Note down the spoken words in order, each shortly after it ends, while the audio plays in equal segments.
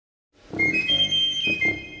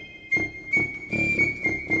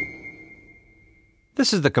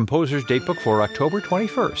This is the Composer's Datebook for October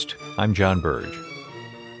 21st. I'm John Burge.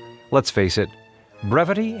 Let's face it,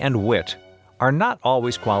 brevity and wit are not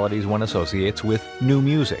always qualities one associates with new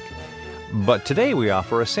music. But today we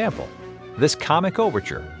offer a sample. This comic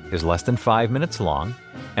overture is less than 5 minutes long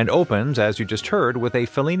and opens, as you just heard, with a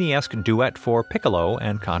Fellini-esque duet for piccolo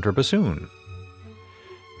and contrabassoon.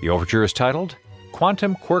 The overture is titled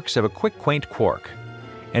Quantum Quirks of a Quick Quaint Quark,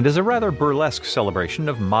 and is a rather burlesque celebration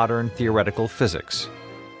of modern theoretical physics.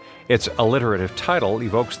 Its alliterative title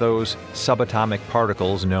evokes those subatomic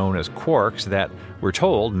particles known as quarks that, we're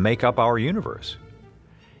told, make up our universe.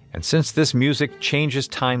 And since this music changes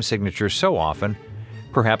time signatures so often,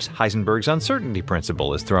 perhaps Heisenberg's uncertainty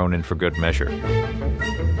principle is thrown in for good measure.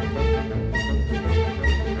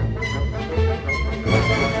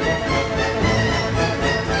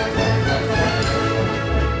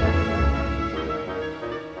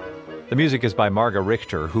 The music is by Marga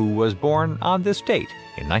Richter, who was born on this date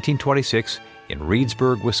in 1926 in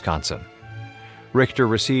Reedsburg, Wisconsin. Richter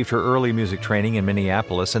received her early music training in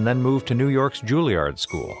Minneapolis and then moved to New York's Juilliard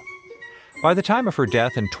School. By the time of her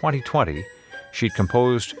death in 2020, she'd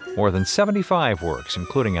composed more than 75 works,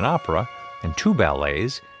 including an opera and 2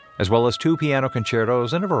 ballets, as well as 2 piano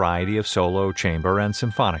concertos and a variety of solo, chamber, and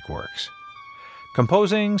symphonic works.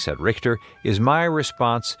 Composing, said Richter, is my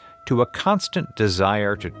response to a constant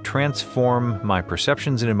desire to transform my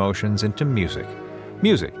perceptions and emotions into music.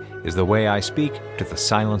 Music is the way I speak to the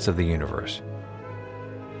silence of the universe.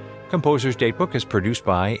 Composer's Datebook is produced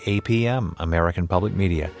by APM, American Public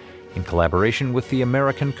Media, in collaboration with the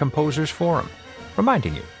American Composers Forum,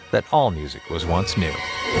 reminding you that all music was once new.